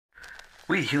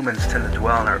We humans tend to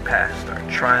dwell on our past,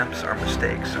 our triumphs, our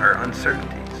mistakes, our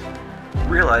uncertainties,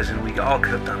 realizing we all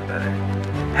could have done better,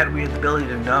 had we had the ability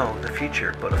to know the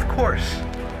future. But of course,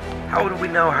 how would we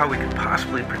know how we could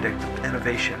possibly predict the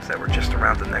innovations that were just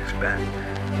around the next bend,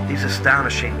 these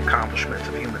astonishing accomplishments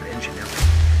of human ingenuity?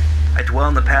 I dwell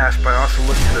in the past, but I also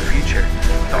look to the future,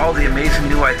 to all the amazing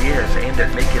new ideas aimed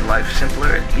at making life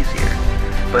simpler and easier,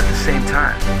 but at the same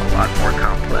time, a lot more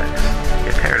complex,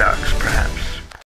 a paradox perhaps.